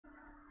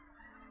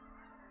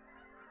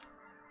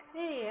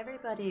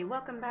everybody,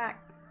 welcome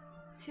back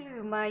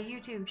to my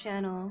YouTube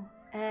channel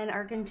and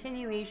our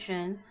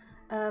continuation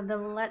of the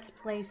Let's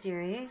Play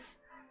series.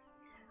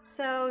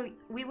 So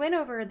we went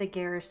over the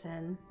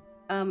garrison,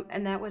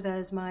 and that was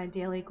as my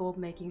daily gold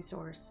making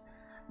source.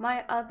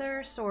 My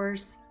other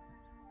source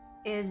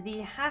is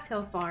the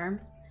Halfhill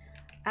farm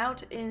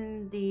out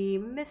in the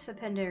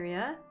unopened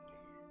area.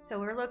 So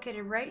we're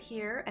located right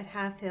here at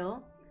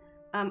Halfhill.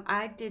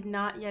 I did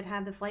not yet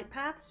have the flight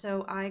path,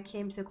 so I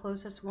came to the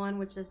closest one,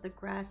 which is the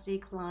grassy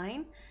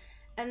climb,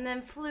 and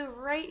then flew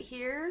right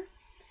here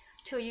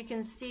till you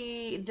can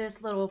see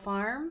this little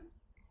farm.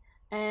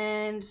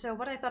 And so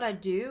what I thought I'd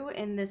do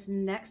in this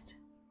next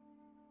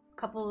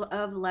couple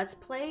of Let's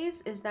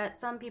Plays is that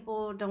some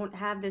people don't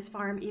have this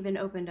farm even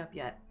opened up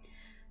yet.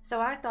 So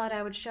I thought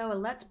I would show a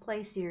Let's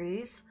Play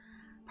series.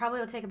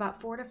 Probably will take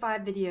about 4 to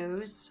 5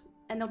 videos.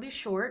 And they'll be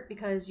short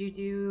because you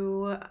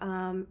do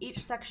each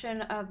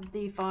section of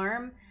the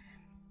farm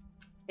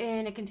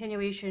in a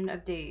continuation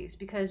of days,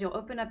 because you'll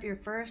open up your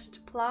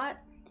first plot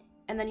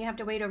and then you have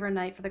to wait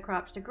overnight for the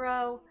crops to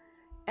grow,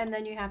 and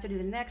then you have to do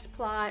the next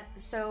plot,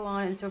 so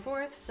on and so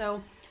forth.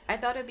 So I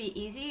thought it'd be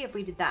easy if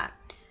we did that.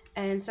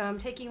 And so I'm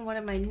taking one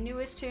of my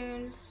newest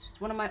tunes,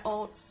 one of my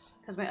alts,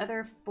 because my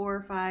other 4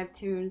 or 5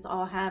 tunes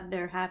all have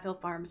their Halfhill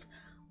farms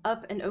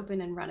up and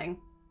open and running.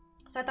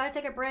 So I thought I'd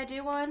take a brand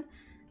new one.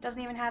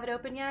 Doesn't even have it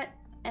open yet,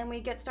 and we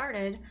get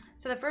started.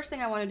 So the first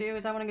thing I want to do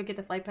is I want to go get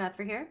the flight path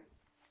for here.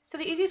 So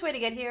the easiest way to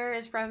get here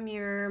is from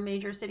your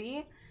major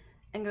city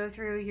and go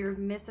through your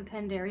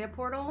unopened area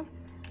portal,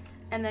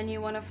 and then you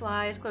want to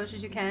fly as close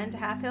as you can to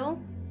Halfhill.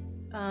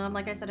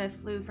 Like I said, I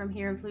flew from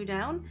here and flew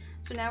down,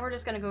 so now we're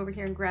just going to go over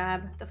here and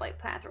grab the flight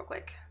path real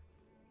quick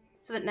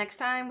so that next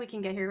time we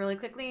can get here really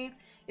quickly.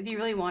 If you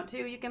really want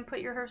to, you can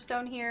put your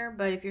Hearthstone here,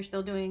 but if you're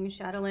still doing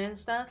Shadowlands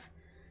stuff,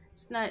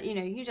 it's not, you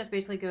know, you just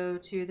basically go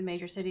to the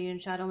major city in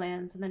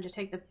Shadowlands and then just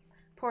take the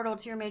portal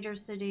to your major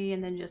city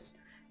and then just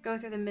go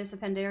through the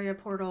unopened area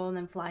portal and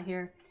then fly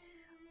here.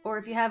 Or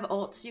if you have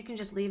alts, you can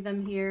just leave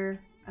them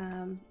here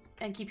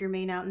and keep your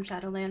main out in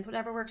Shadowlands,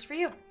 whatever works for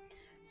you.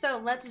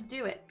 So let's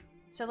do it.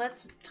 So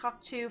let's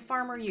talk to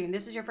Farmer Yoon.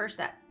 This is your first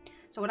step.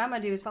 So what I'm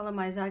going to do is follow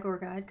my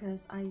Zygor guide,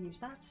 because I use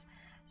that.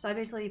 So I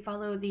basically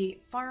follow the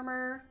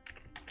farmer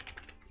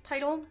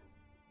title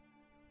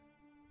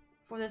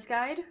for this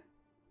guide.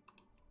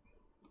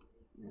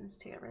 Let's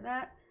take over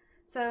that.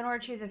 So in order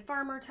to choose the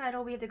farmer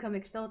title, we have to come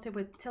exalted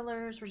with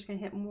tillers. We're just going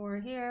to hit more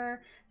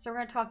here. So we're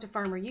going to talk to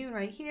Farmer Yoon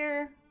right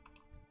here.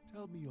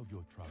 Tell me of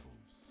your troubles.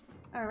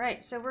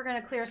 Alright, so we're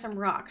going to clear some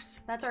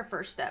rocks. That's our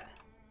first step.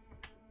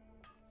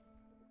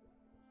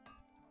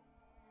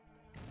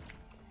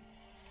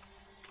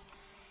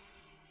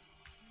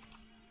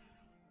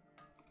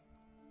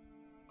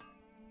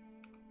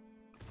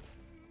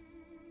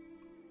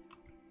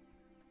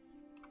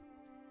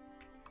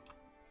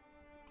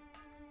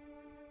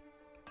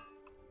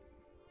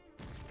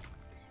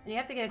 And you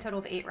have to get a total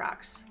of 8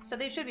 rocks. So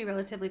they should be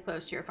relatively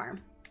close to your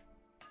farm.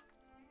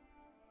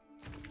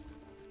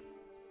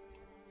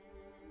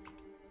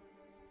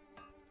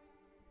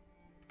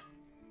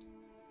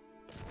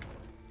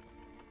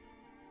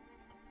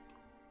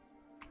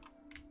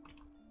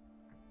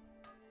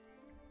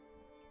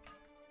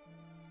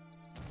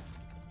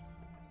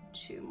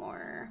 Two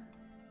more.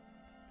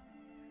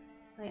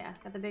 Oh yeah,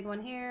 got the big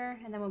one here,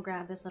 and then we'll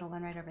grab this little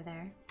one right over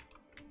there.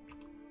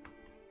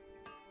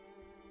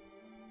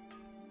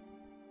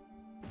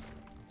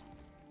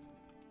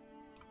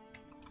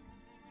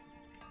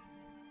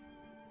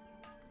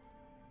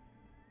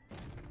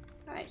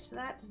 So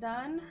that's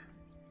done.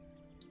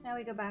 Now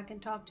we go back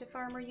and talk to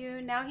Farmer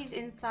Yoon. Now he's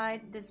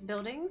inside this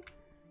building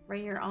right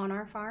here on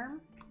our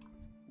farm.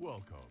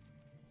 Welcome.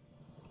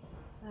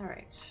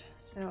 Alright,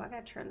 so I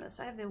gotta turn this.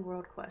 I have the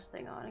world quest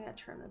thing on. I gotta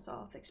turn this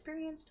off.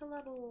 Experience to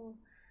level.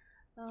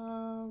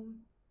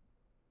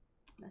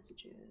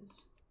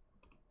 Messages.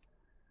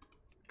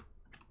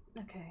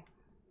 Okay.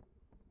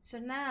 So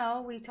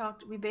now we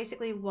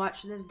basically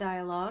watched this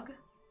dialogue.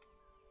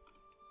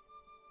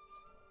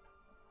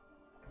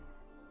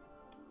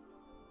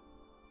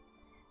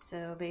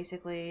 So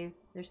basically,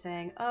 they're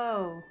saying,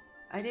 oh,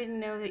 I didn't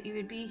know that you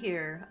would be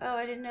here. Oh,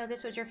 I didn't know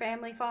this was your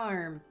family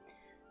farm.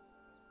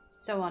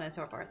 So on and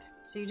so forth.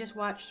 So you just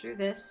watch through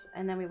this,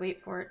 and then we wait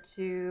for it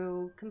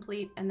to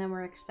complete, and then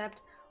we're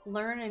accept,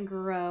 learn, and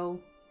grow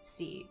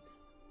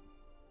seeds.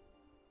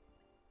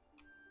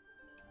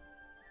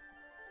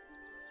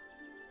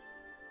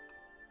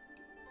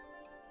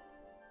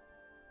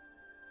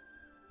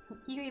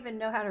 You even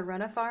know how to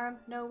run a farm?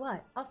 Know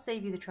what? I'll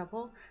save you the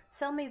trouble.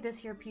 Sell me this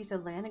here piece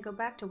of land and go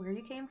back to where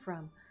you came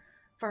from.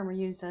 Farmer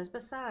Yoon says,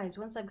 besides,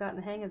 once I've gotten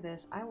the hang of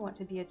this, I want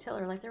to be a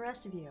tiller like the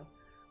rest of you.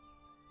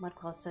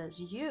 Mudclaw says,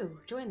 you?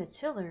 Join the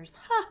tillers?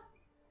 Ha!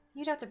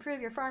 You'd have to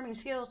prove your farming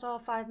skills to all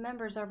 5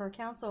 members of our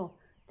council.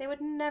 They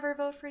would never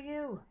vote for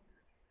you.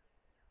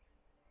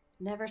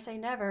 Never say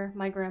never,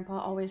 my grandpa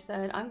always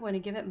said. I'm going to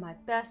give it my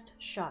best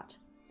shot.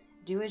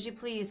 Do as you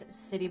please,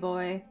 city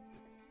boy.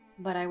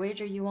 But I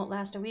wager you won't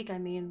last a week. I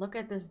mean, look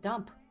at this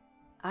dump.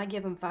 I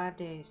give him 5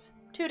 days.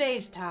 2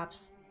 days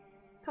tops.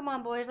 Come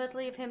on, boys, let's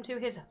leave him to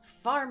his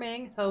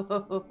farming. Ho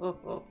ho ho ho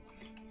ho.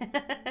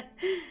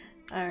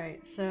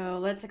 Alright, so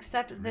let's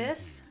accept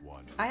this.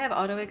 I have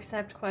auto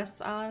accept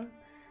quests on.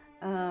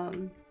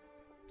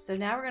 So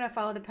now we're gonna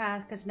follow the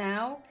path because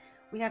now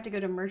we have to go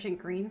to Merchant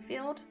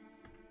Greenfield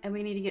and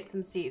we need to get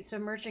some seeds. So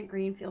Merchant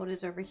Greenfield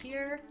is over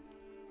here.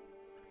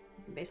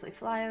 You can basically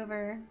fly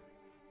over.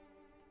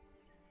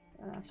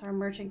 So our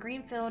Merchant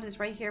Greenfield is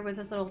right here with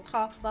this little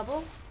talk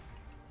bubble.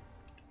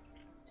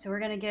 So we're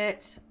gonna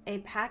get a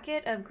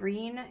packet of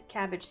green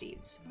cabbage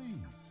seeds. Please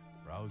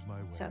browse my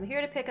way. So I'm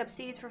here to pick up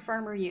seeds for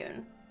Farmer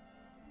Yoon.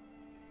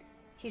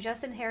 He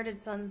just inherited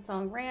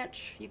Sunsong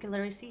Ranch. You can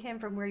literally see him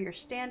from where you're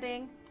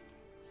standing.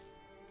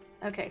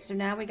 Okay, so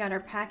now we got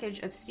our package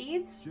of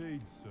seeds.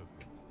 Jade Serpent.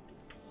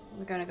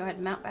 We're gonna go ahead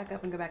and mount back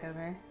up and go back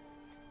over.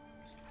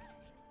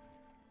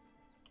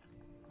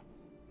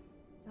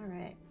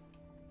 Alright.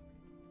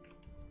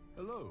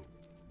 Hello.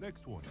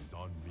 Next one is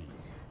on me.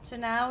 So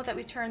now that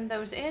we turned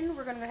those in,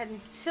 we're gonna go ahead and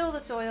till the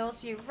soil.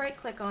 So you right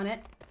click on it.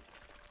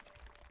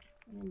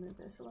 Let me move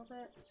this a little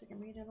bit so you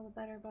can read it a little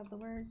better above the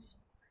words.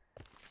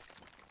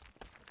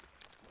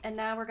 And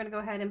now we're gonna go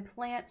ahead and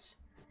plant.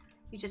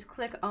 You just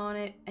click on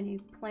it and you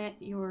plant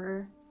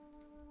your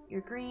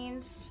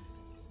greens.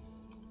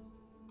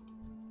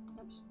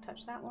 Oops,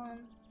 touch that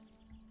one.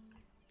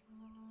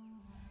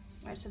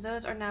 Alright, so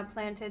those are now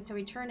planted. So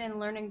we turn in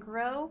Learn and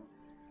Grow.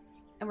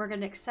 And we're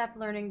going to accept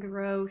Learn and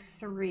Grow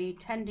 3,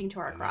 tending to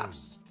our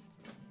crops.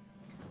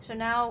 So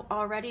now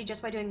already,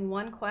 just by doing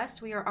one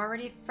quest, we are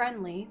already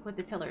friendly with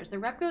the tillers. The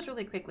rep goes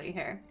really quickly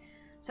here.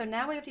 So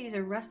now we have to use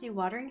a rusty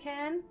watering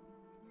can.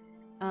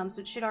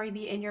 So it should already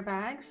be in your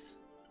bags.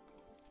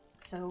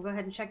 So we'll go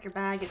ahead and check your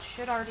bag. It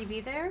should already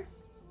be there.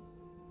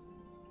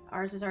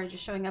 Ours is already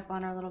just showing up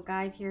on our little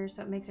guide here,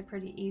 so it makes it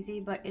pretty easy,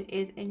 but it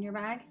is in your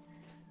bag.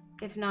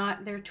 If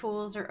not, their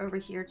tools are over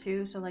here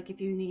too, so like if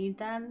you need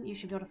them, you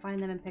should be able to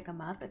find them and pick them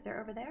up if they're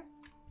over there.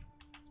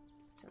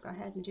 So go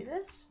ahead and do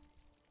this.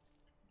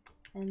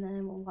 And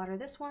then we'll water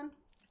this one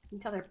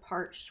until they're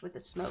parched with the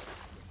smoke.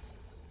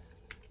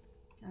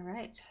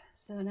 Alright,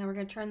 so now we're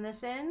going to turn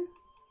this in.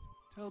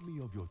 Tell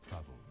me of your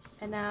travels.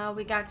 And now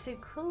we got to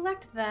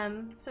collect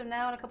them. So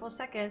now in a couple of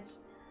seconds,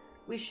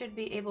 we should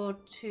be able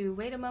to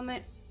wait a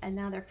moment, and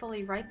now they're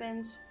fully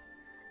ripened.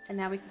 And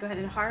now we can go ahead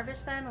and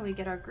harvest them and we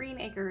get our green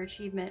acre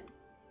achievement.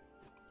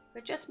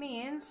 Which just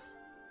means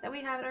that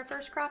we have our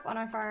first crop on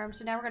our farm.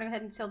 So now we're going to go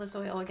ahead and till the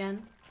soil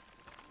again.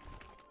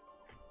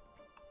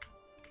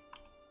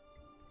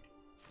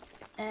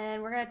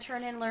 And we're going to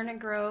turn in Learn and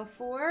Grow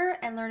 4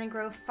 and Learn and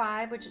Grow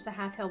 5, which is the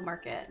Halfhill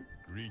Market.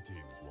 Greetings,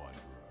 wanderer.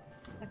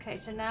 Okay,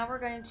 so now we're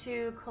going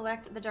to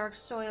collect the dark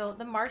soil.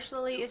 The marsh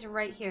lily is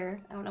right here.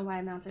 I don't know why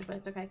I mounted, but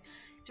it's okay.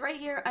 It's right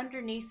here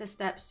underneath the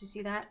steps. You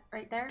see that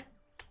right there?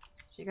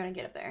 So you're going to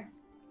get up there.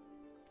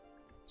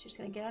 So you're just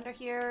going to get under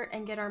here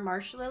and get our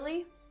marsh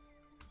lily.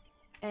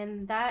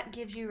 And that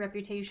gives you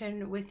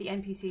reputation with the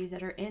NPCs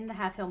that are in the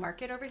Halfhill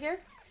Market over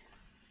here.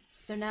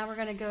 So now we're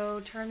going to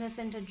go turn this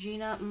into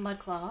Gina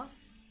Mudclaw.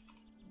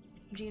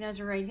 Gina's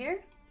right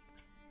here.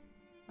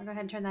 I'll go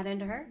ahead and turn that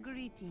into her.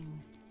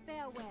 Greetings.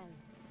 Farewell.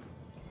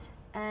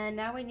 And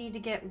now we need to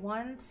get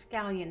one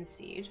scallion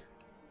seed.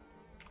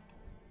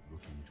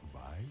 Looking to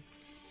buy?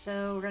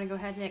 So we're gonna go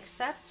ahead and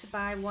accept to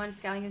buy one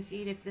scallion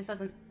seed. If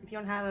you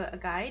don't have a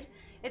guide,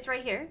 it's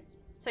right here.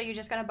 So you're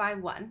just gonna buy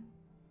one.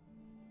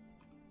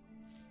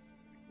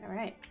 All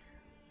right.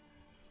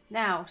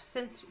 Now,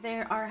 since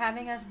they are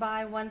having us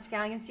buy one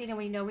scallion seed and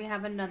we know we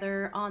have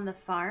another on the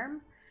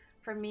farm,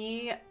 for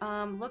me,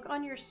 look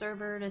on your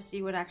server to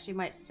see what actually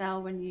might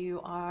sell when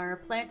you are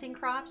planting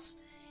crops.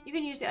 You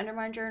can use the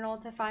Undermine Journal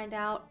to find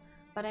out,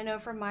 but I know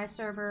from my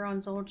server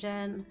on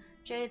Zul'Jin,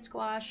 Jade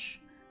Squash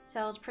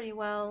sells pretty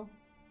well.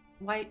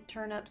 White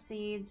turnip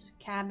seeds,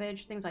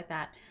 cabbage, things like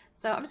that.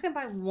 So I'm just going to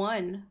buy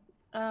one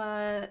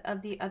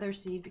of the other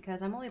seed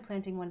because I'm only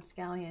planting one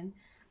scallion.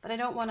 But I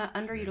don't want to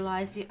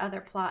underutilize the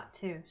other plot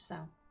too, so.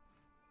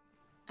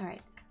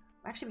 Alright.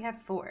 Actually, we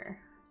have 4.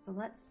 So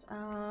let's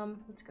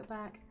go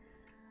back.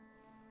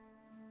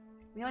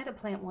 We only have to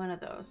plant one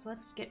of those. So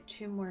let's get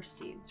 2 more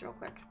seeds real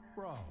quick.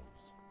 Browse.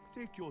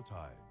 Take your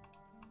time.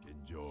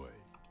 Enjoy.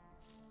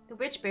 The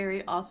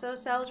witchberry also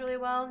sells really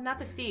well. Not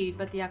the seed,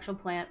 but the actual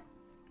plant.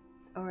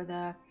 Or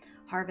the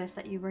harvest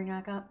that you bring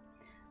back up.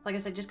 So like I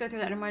said, just go through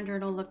the Undermine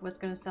Journal, look what's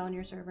going to sell in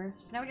your server.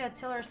 So now we got to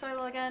till our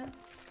soil again.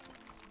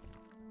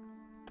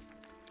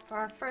 For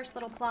our first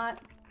little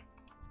plot.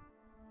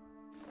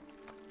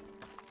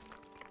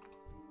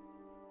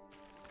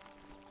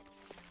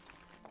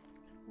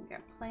 We're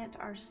going to plant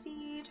our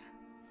seed.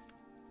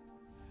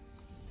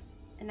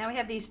 And now we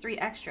have these 3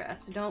 extra,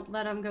 so don't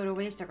let them go to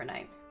waste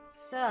overnight.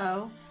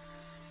 So,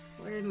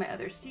 where did my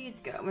other seeds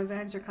go? My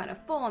bags are kind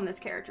of full on this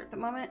character at the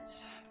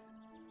moment.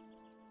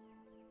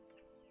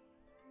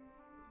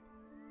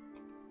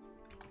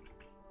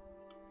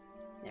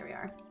 There we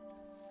are.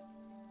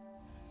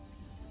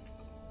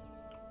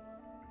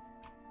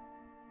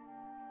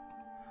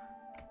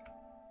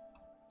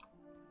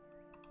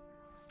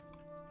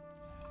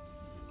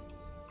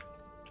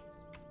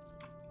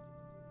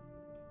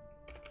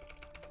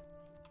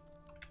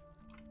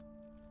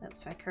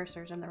 Oops, my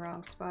cursor's in the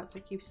wrong spot, so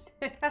it keeps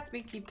it has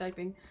me keep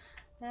typing.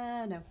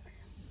 No.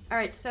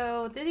 Alright,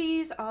 so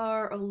these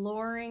are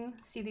alluring.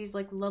 See these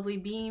like lovely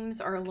beams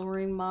are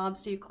alluring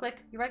mobs. So you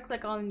right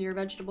click on your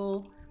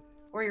vegetable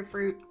or your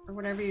fruit or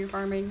whatever you're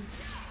farming.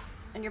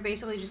 And you're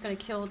basically just gonna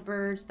kill the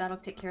birds. That'll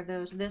take care of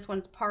those. This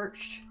one's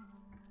parched,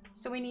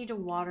 so we need to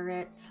water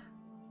it.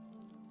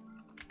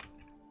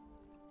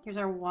 Here's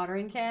our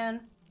watering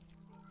can.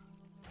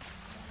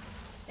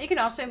 You can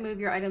also move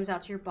your items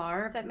out to your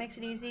bar if that makes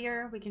it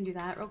easier. We can do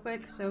that real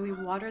quick. So we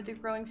watered the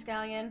growing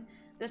scallion.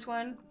 This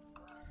one,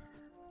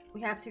 we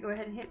have to go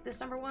ahead and hit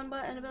this number 1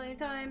 button a billion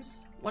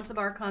times. Once the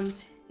bar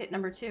comes, hit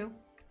number 2.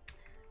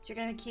 So you're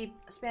gonna keep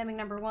spamming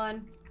number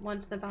 1.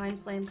 Once the vine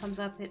slam comes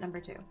up, hit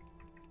number 2.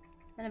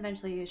 And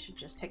eventually you should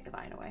just take the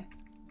vine away.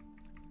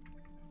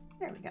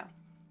 There we go.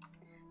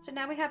 So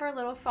now we have our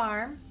little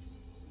farm.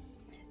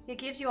 It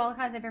gives you all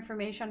kinds of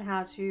information on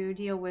how to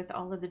deal with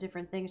all of the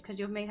different things, because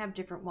you may have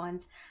different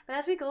ones. But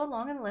as we go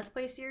along in the Let's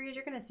Play series,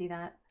 you're going to see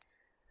that.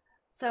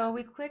 So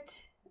we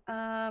clicked,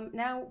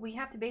 now we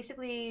have to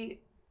basically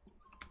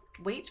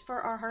wait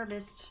for our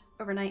harvest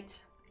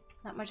overnight.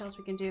 Not much else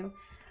we can do.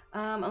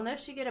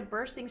 Unless you get a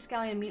bursting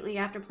scallion immediately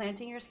after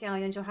planting your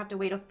scallions, you'll have to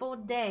wait a full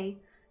day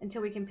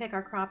until we can pick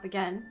our crop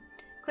again.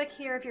 Click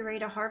here if you're ready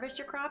to harvest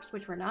your crops,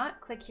 which we're not.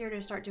 Click here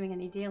to start doing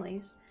any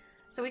dailies.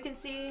 So we can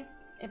see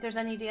if there's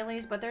any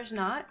dailies, but there's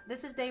not.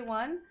 This is day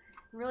 1.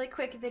 Really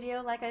quick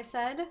video, like I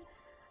said.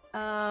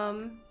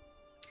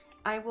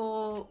 I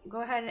will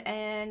go ahead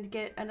and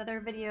get another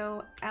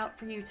video out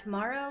for you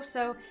tomorrow.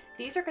 So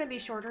these are going to be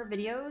shorter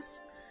videos.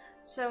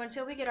 So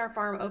until we get our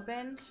farm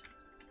opened,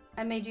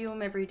 I may do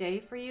them every day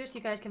for you so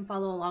you guys can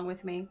follow along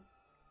with me.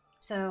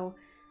 So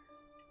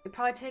it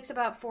probably takes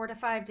about 4 to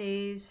 5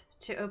 days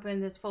to open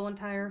this full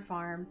entire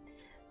farm.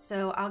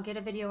 So I'll get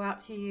a video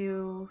out to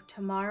you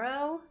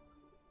tomorrow.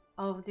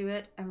 I'll do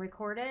it and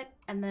record it,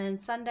 and then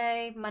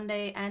Sunday,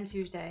 Monday, and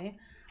Tuesday.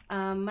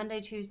 Monday,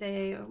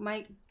 Tuesday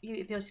might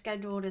be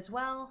scheduled as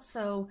well.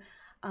 So,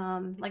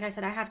 like I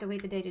said, I have to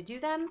wait the day to do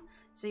them.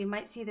 So you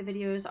might see the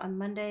videos on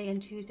Monday and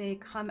Tuesday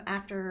come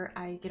after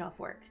I get off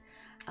work.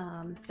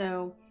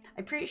 So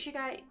I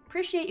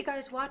appreciate you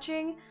guys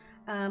watching.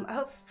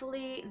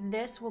 Hopefully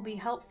this will be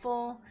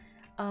helpful.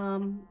 What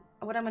I'm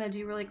going to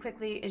do really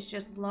quickly is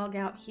just log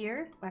out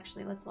here.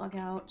 Actually, let's log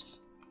out.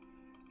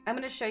 I'm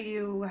going to show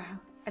you.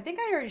 I think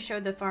I already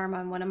showed the farm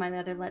on one of my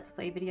other Let's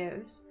Play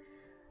videos,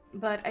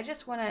 but I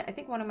just want to, I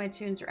think one of my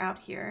tunes are out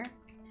here.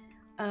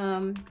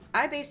 You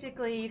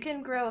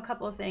can grow a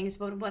couple of things,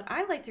 but what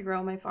I like to grow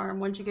on my farm,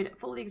 once you get it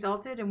fully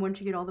exalted and once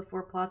you get all the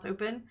 4 plots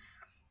open,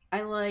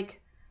 I like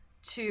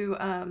to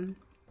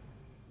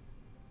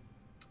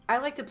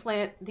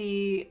plant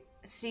the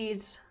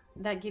seeds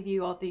that give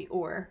you all the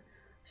ore.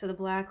 So the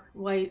black,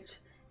 white,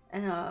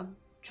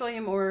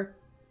 trillium ore,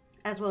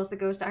 as well as the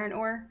ghost iron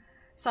ore.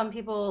 Some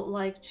people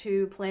like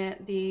to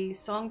plant the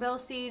songbell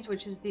seeds,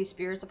 which is the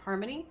spirits of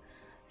harmony.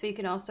 So you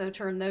can also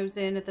turn those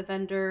in at the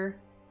vendor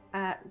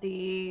at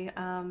the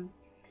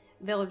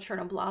Veil of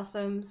Eternal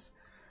Blossoms,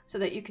 so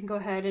that you can go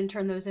ahead and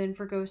turn those in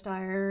for ghost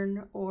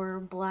iron or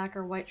black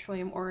or white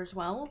trillium ore as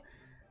well.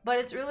 But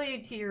it's really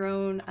to your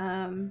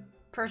own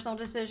personal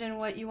decision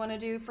what you want to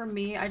do. For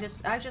me, I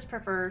just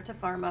prefer to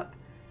farm up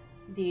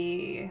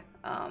the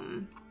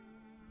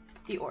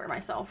ore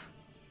myself.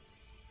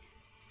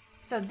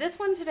 So this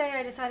one today,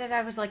 I decided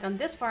I was like on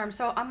this farm.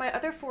 So on my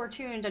other 4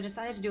 tunes, I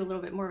decided to do a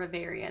little bit more of a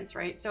variance,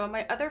 right? So on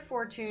my other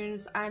 4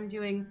 tunes, I'm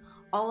doing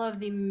all of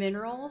the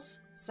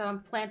minerals. So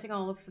I'm planting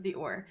all of the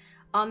ore.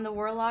 On the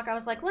Warlock, I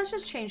was like, let's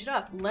just change it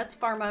up. Let's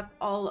farm up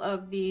all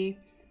of the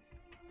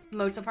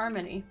motes of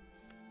harmony.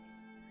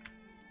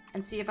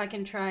 And see if I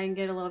can try and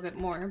get a little bit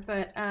more.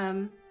 But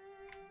I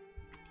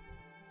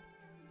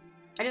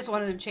just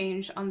wanted to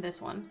change on this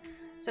one.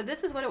 So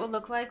this is what it would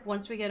look like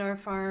once we get our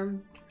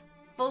farm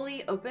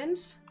fully opened,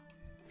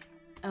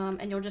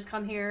 and you'll just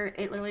come here.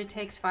 It literally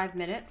takes 5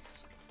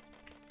 minutes.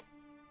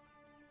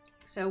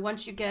 So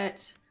once you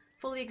get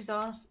fully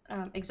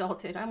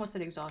exalted, I almost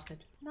said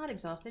exhausted. Not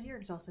exhausted, you're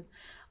exhausted.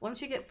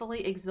 Once you get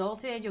fully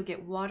exalted, you'll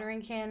get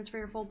watering cans for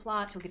your full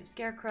plots, you'll get a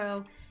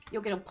scarecrow,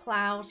 you'll get a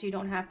plow so you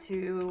don't have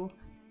to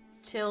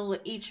till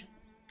each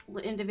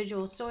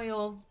individual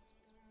soil.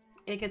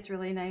 It gets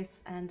really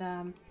nice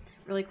and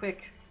really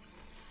quick.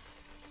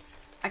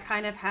 I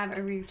kind of have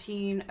a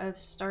routine of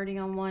starting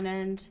on one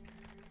end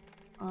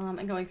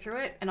and going through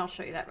it, and I'll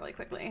show you that really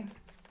quickly.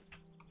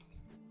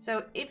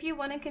 So if you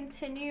want to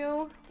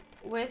continue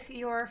with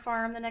your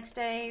farm the next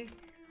day,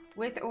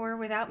 with or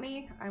without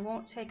me, I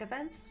won't take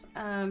offense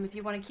if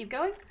you want to keep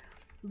going,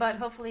 but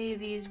hopefully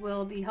these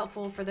will be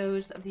helpful for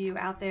those of you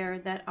out there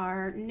that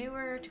are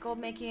newer to gold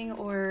making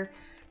or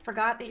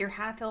forgot that your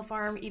Halfhill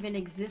farm even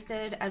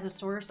existed as a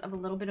source of a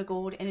little bit of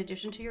gold in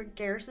addition to your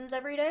garrisons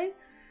every day.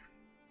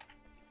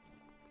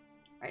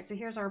 Alright, so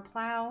here's our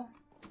plow.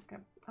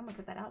 I'm gonna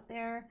put that out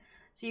there.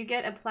 So you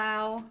get a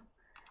plow.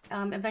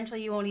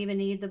 Eventually you won't even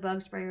need the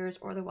bug sprayers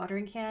or the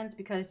watering cans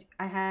because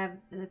I have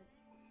the...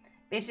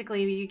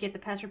 Basically, you get the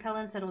pest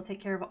repellents that will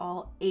take care of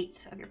all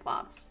 8 of your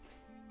plots.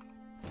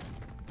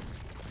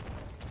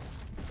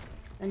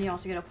 Then you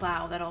also get a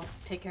plow that'll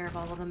take care of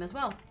all of them as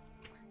well.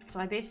 So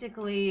I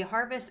basically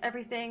harvest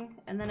everything,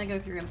 and then I go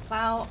through and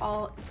plow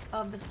all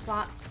of the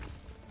plots.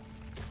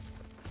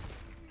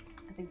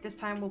 I think this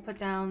time we'll put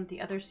down the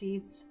other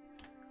seeds.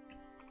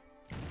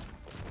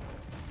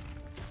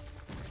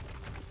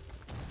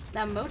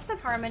 Now, Motes of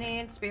Harmony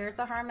and Spirits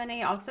of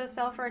Harmony also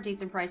sell for a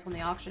decent price on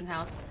the auction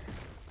house.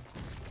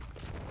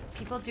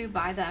 People do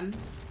buy them.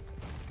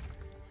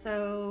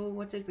 So,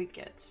 what did we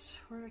get?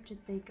 Where did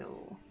they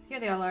go? Here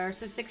they all are.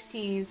 So,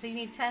 16. So, you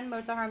need 10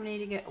 Motes of Harmony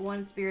to get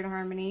 1 Spirit of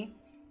Harmony.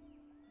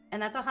 And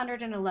that's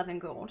 111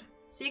 gold.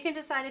 So, you can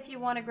decide if you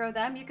want to grow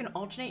them. You can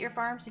alternate your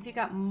farms if you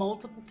got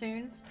multiple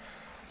tunes.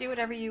 Do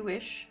whatever you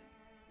wish.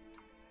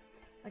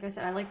 Like I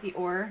said, I like the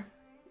ore.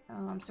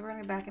 So, we're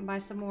going to go back and buy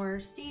some more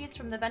seeds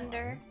from the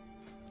vendor.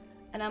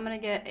 And I'm going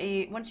to get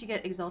a... Once you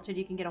get Exalted,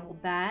 you can get a whole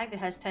bag that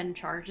has 10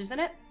 charges in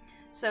it.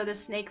 So, the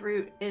snake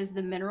root is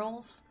the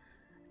minerals.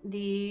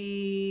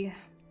 The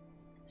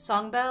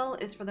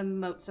Songbell is for the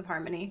Motes of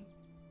Harmony,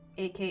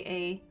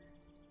 aka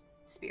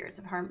Spirits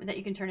of Harmony, that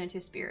you can turn into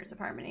Spirits of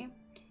Harmony.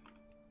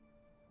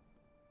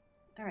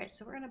 Alright,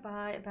 so we're going to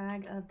buy a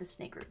bag of the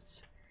snake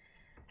roots.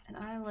 And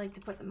I like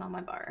to put them on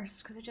my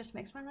bars, because it just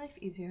makes my life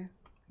easier.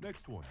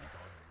 Next one.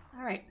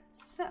 Alright,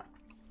 so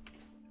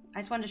I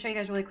just wanted to show you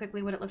guys really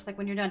quickly what it looks like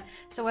when you're done.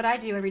 So what I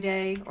do every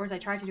day, or as I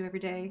try to do every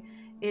day,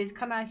 is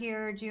come out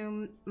here,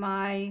 do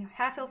my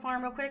Halfhill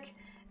farm real quick,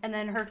 and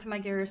then hurk to my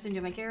garrison,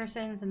 do my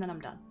garrisons, and then I'm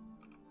done.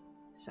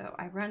 So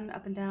I run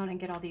up and down and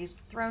get all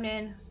these thrown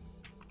in.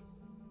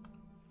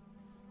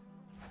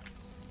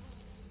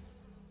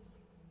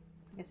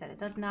 Like I said, it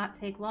does not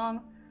take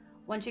long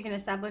once you can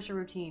establish a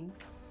routine.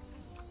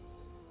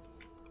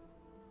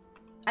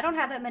 I don't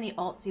have that many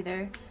alts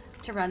either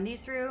to run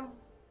these through,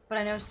 but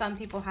I know some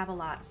people have a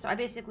lot. So I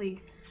basically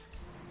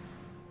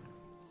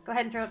go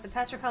ahead and throw up the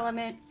pest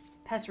repellent,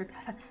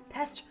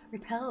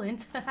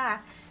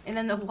 and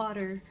then the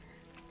water,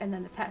 and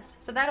then the pests.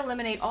 So that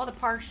eliminate all the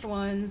parched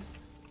ones.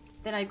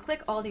 Then I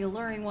click all the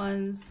alluring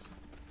ones.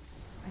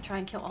 I try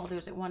and kill all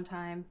those at one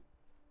time.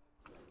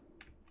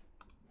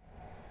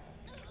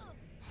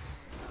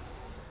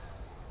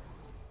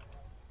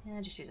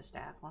 And just use a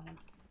staff on them.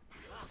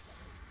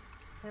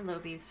 They're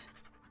lobies.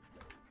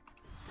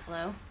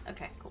 Hello?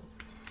 Okay, cool.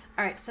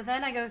 Alright, so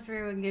then I go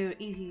through and do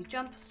easy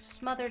jump,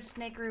 smothered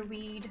snakeroot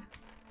weed.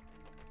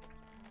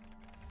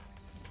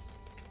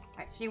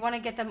 Alright, so you want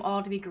to get them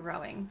all to be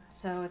growing.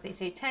 So if they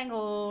say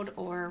tangled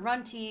or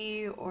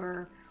runty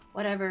or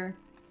whatever,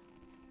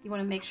 you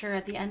want to make sure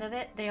at the end of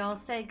it they all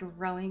say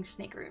growing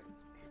snakeroot.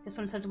 This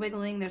one says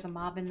wiggling, there's a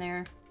mob in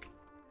there.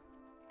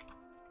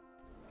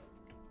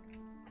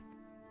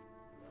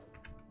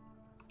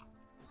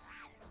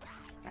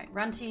 Alright,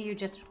 runty, you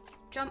just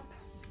jump.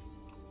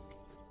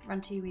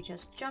 Runty, we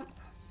just jump.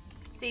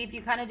 See, if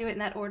you kind of do it in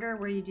that order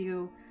where you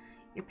do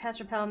your pest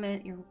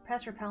repellent,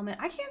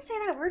 I can't say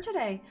that word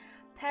today.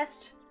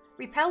 Pest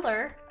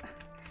repeller,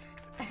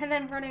 and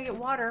then running at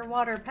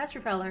water, pest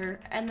repeller,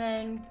 and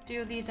then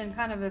do these in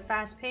kind of a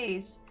fast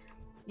pace,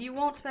 you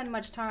won't spend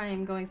much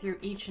time going through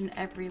each and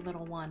every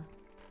little one.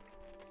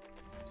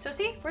 So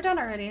see, we're done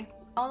already.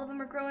 All of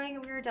them are growing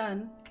and we're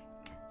done.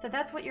 So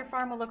that's what your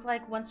farm will look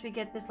like once we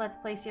get this Let's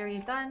Play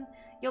series done.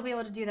 You'll be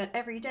able to do that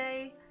every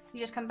day. You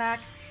just come back,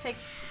 take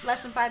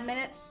less than 5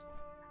 minutes,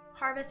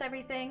 harvest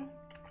everything.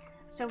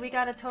 So we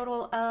got a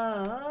total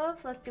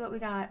of, let's see what we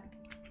got.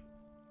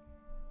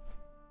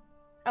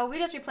 Oh, we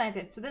just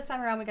replanted. So this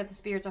time around we got the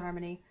Spirits of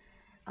Harmony.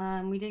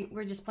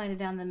 We're just planted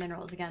down the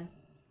minerals again.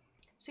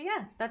 So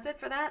yeah, that's it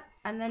for that.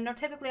 And then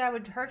typically I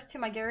would hearse to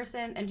my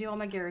garrison and do all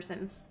my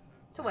garrisons.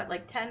 So what,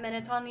 like 10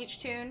 minutes on each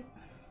tune?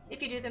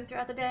 If you do them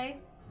throughout the day.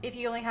 If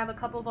you only have a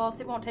couple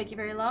vaults, it won't take you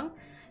very long.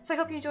 So I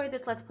hope you enjoyed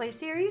this Let's Play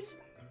series.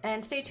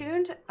 And stay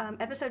tuned.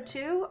 Episode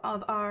 2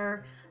 of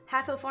our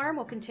Halfhill farm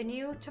will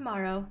continue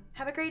tomorrow.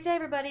 Have a great day,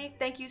 everybody.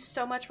 Thank you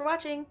so much for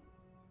watching.